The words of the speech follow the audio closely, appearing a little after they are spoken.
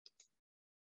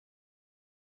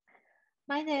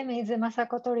My name is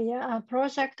Masako Toriya, a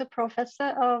project professor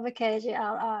of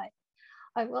KGRI.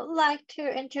 I would like to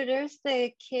introduce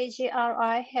the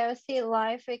KGRI Healthy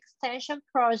Life Extension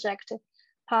Project,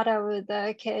 part of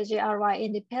the KGRI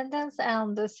Independence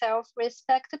and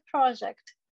Self-Respect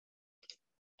Project.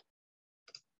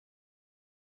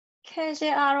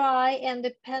 KGRI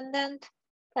Independent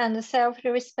and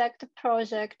Self-Respect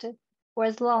Project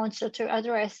was launched to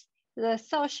address the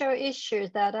social issues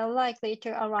that are likely to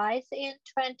arise in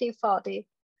 2040,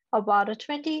 about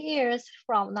 20 years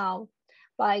from now,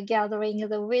 by gathering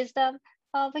the wisdom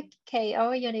of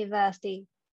Keio University.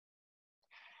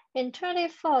 In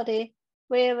 2040,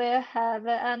 we will have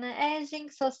an aging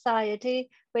society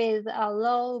with a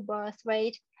low birth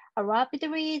rate, a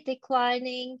rapidly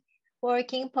declining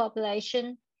working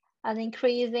population, an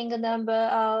increasing number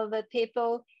of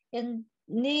people in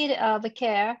need of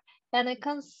care, and a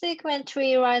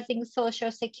consequently rising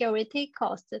social security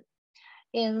costs.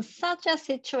 In such a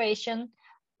situation,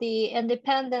 the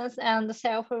independence and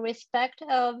self-respect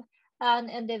of an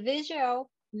individual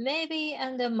may be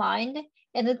undermined,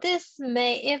 and this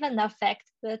may even affect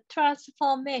the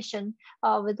transformation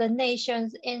of the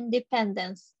nation's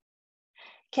independence.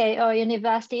 Keio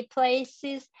University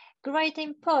places great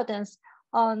importance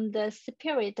on the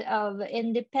spirit of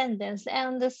independence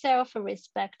and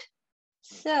self-respect.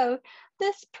 So,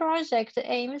 this project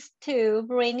aims to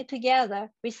bring together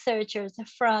researchers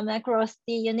from across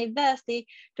the university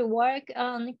to work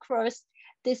on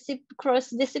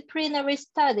cross-disciplinary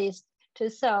studies to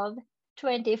solve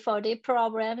 2040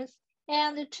 problems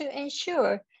and to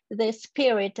ensure the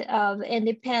spirit of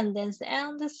independence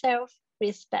and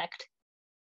self-respect.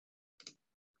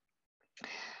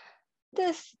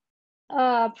 This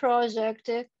project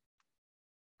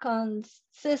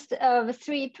consists of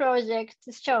 3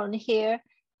 projects shown here,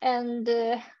 and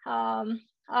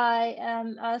I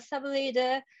am a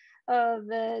sub-leader of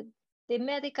the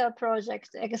medical project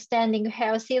extending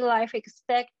healthy life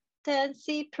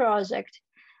expectancy project,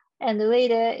 and the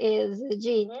leader is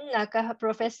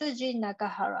Professor Jin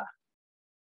Nakahara.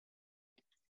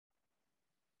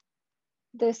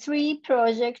 The 3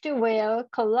 projects will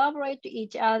collaborate with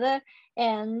each other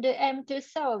and aim to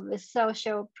solve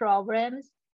social problems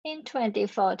in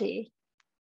 2040.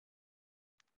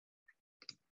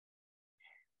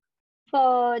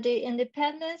 For the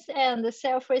independence and the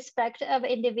self-respect of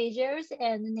individuals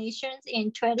and nations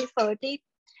in 2040,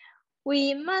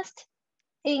 we must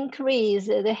increase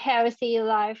the healthy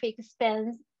life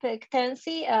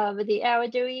expectancy of the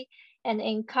elderly and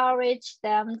encourage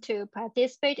them to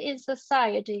participate in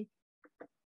society.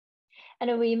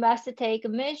 And we must take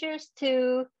measures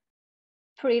to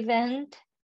prevent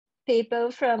people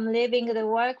from leaving the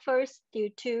workforce due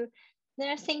to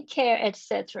nursing care,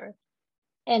 etc.,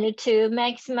 and to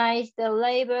maximize the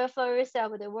labor force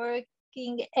of the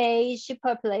working age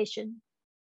population.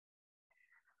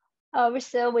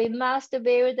 Also, we must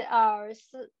build our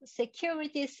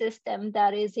security system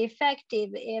that is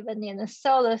effective even in a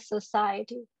solar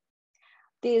society.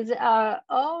 These are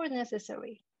all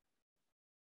necessary.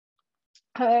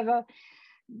 However,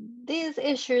 these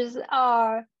issues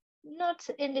are not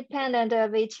independent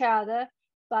of each other,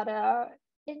 but are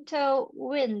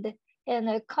intertwined in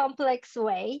a complex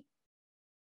way.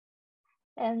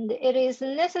 And it is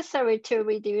necessary to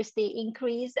reduce the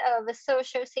increase of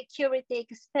social security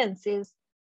expenses.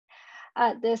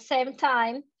 At the same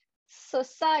time,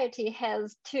 society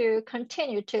has to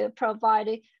continue to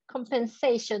provide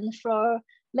compensation for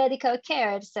medical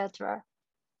care, etc.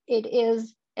 It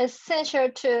is essential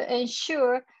to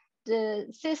ensure the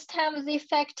system's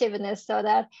effectiveness so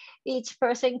that each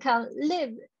person can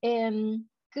live in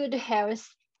good health,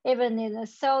 even in a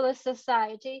solar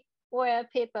society where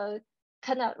people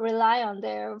cannot rely on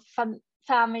their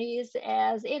families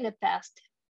as in the past.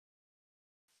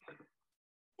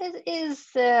 It is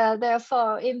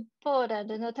therefore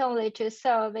important not only to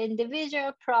solve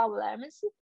individual problems,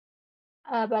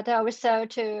 but also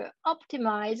to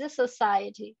optimize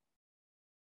society.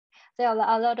 There are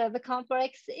a lot of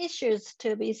complex issues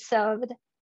to be solved.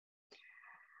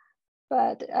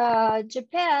 But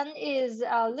Japan is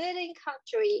a leading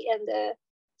country in the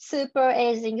super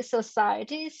aging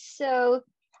society, so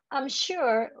I'm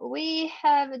sure we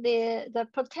have the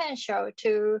potential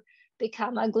to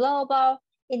become a global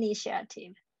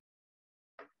initiative.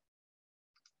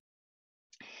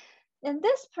 In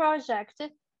this project,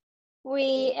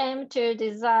 we aim to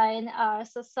design our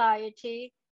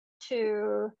society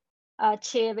to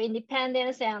achieve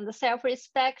independence and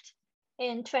self-respect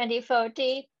in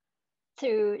 2040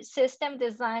 through system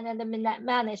design and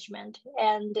management,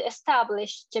 and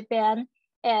establish Japan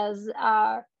as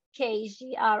a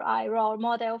KGRI role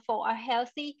model for a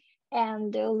healthy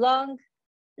and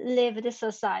long-lived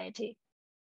society.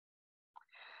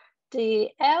 The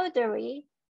elderly,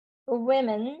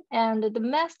 women, and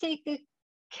domestic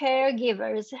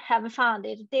caregivers have found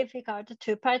it difficult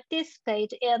to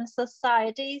participate in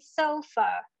society so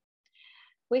far.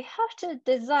 We have to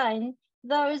design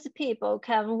those people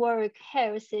can work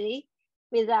healthily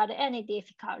without any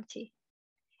difficulty.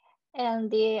 On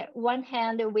the one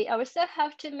hand, we also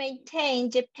have to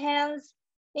maintain Japan's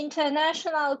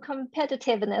international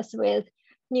competitiveness with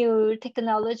new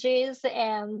technologies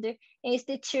and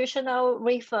institutional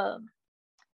reform.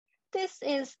 This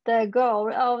is the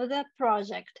goal of the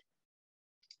project.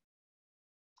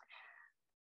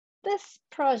 This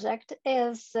project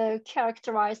is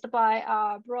characterized by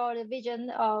a broad vision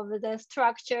of the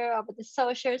structure of the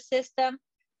social system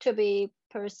to be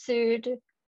pursued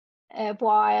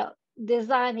while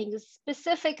designing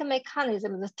specific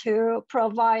mechanisms to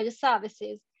provide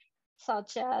services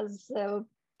such as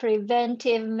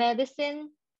preventive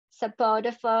medicine, support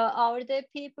for older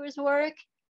people's work,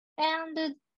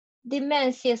 and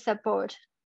dementia support.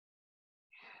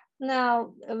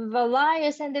 Now,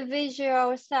 various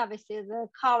individual services are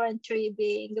currently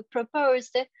being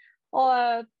proposed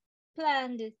or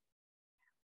planned.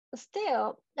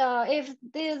 Still, if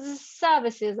these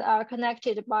services are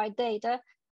connected by data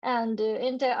and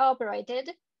interoperated,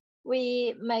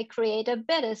 we may create a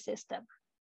better system.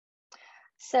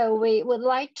 So we would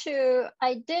like to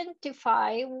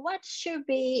identify what should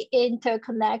be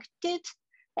interconnected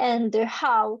and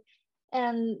how,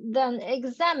 and then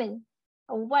examine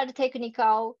what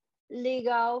technical,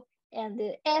 legal, and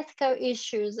ethical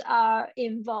issues are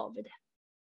involved.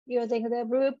 Using the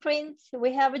blueprints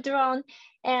we have drawn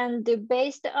and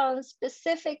based on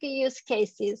specific use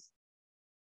cases.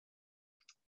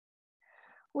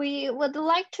 We would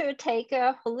like to take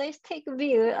a holistic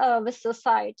view of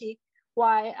society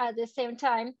while at the same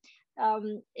time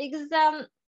examine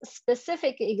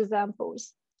specific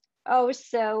examples.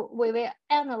 Also, we will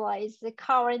analyze the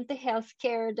current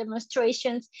healthcare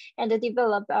demonstrations and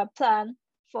develop a plan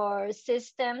for a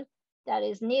system that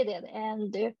is needed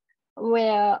and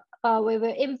where we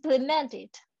will implement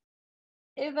it,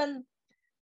 even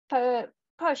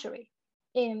partially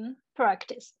in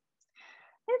practice.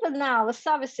 Even now,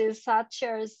 services such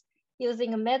as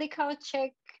using medical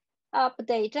check-up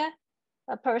data,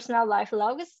 personal life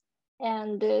logs,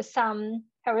 and some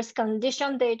health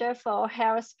condition data for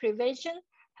health prevention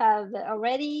have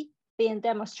already been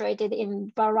demonstrated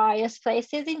in various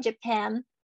places in Japan.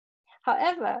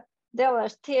 However, there are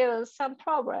still some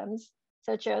problems,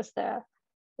 such as the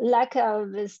lack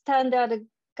of standard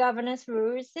governance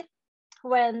rules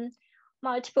when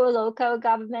multiple local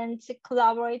governments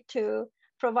collaborate to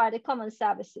provide common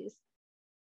services.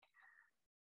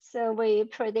 So we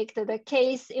predict the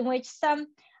case in which some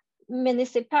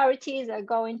municipalities are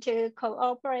going to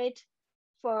cooperate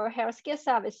for healthcare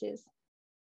services.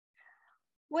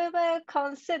 We will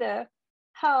consider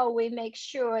how we make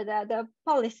sure that the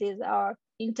policies are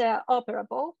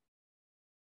interoperable.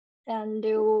 And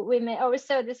we may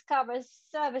also discover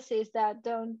services that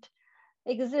don't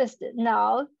exist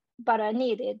now, but are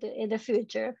needed in the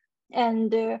future.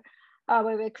 And we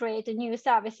will create new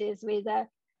services with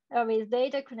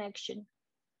data connection.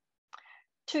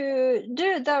 To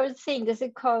do those things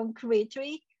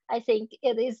concretely, I think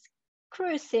it is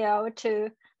crucial to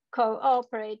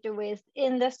cooperate with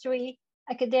industry,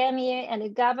 academia,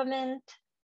 and government.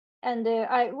 And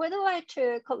I would like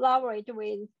to collaborate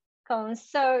with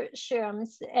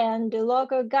consortiums and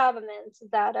local governments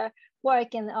that are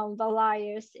working on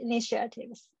various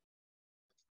initiatives.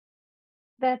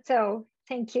 That's all.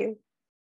 Thank you.